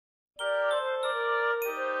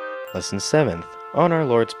Lesson 7th, on our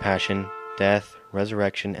Lord's Passion, Death,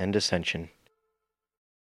 Resurrection, and Ascension.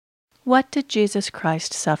 What did Jesus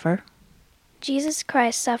Christ suffer? Jesus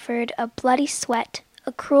Christ suffered a bloody sweat,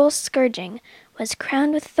 a cruel scourging, was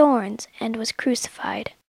crowned with thorns, and was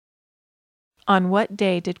crucified. On what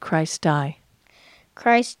day did Christ die?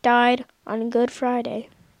 Christ died on Good Friday.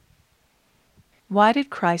 Why did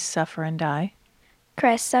Christ suffer and die?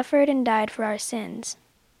 Christ suffered and died for our sins.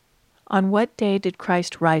 On what day did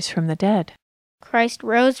Christ rise from the dead? Christ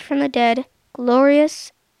rose from the dead,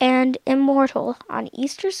 glorious and immortal, on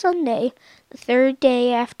Easter Sunday, the third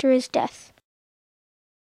day after his death.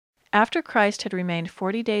 After Christ had remained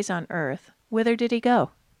 40 days on earth, whither did he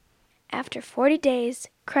go? After 40 days,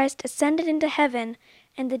 Christ ascended into heaven,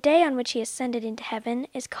 and the day on which he ascended into heaven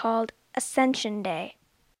is called Ascension Day.